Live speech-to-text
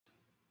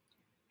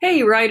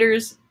Hey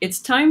writers, it's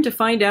time to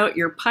find out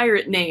your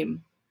pirate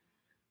name.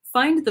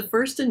 Find the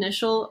first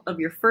initial of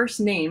your first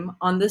name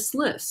on this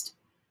list.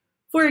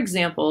 For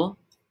example,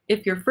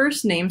 if your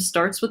first name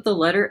starts with the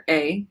letter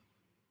A,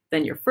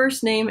 then your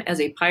first name as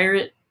a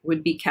pirate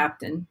would be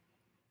Captain.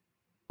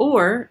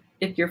 Or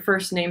if your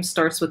first name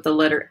starts with the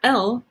letter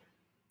L,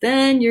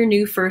 then your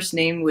new first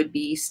name would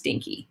be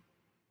Stinky.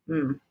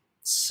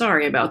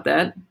 Sorry about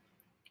that.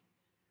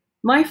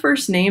 My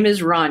first name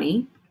is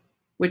Ronnie,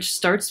 which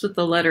starts with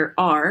the letter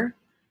R,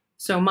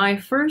 so my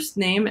first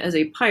name as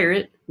a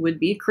pirate would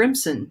be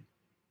Crimson,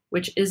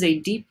 which is a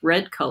deep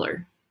red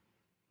color.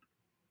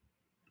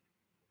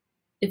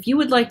 If you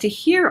would like to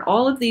hear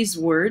all of these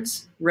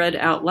words read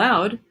out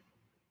loud,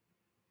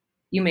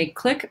 you may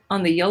click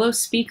on the yellow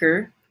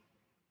speaker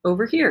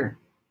over here.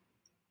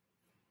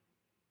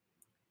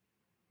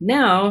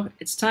 Now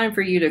it's time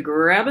for you to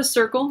grab a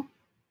circle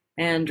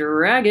and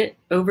drag it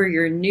over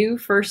your new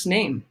first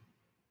name.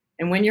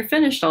 And when you're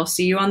finished, I'll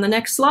see you on the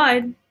next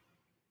slide.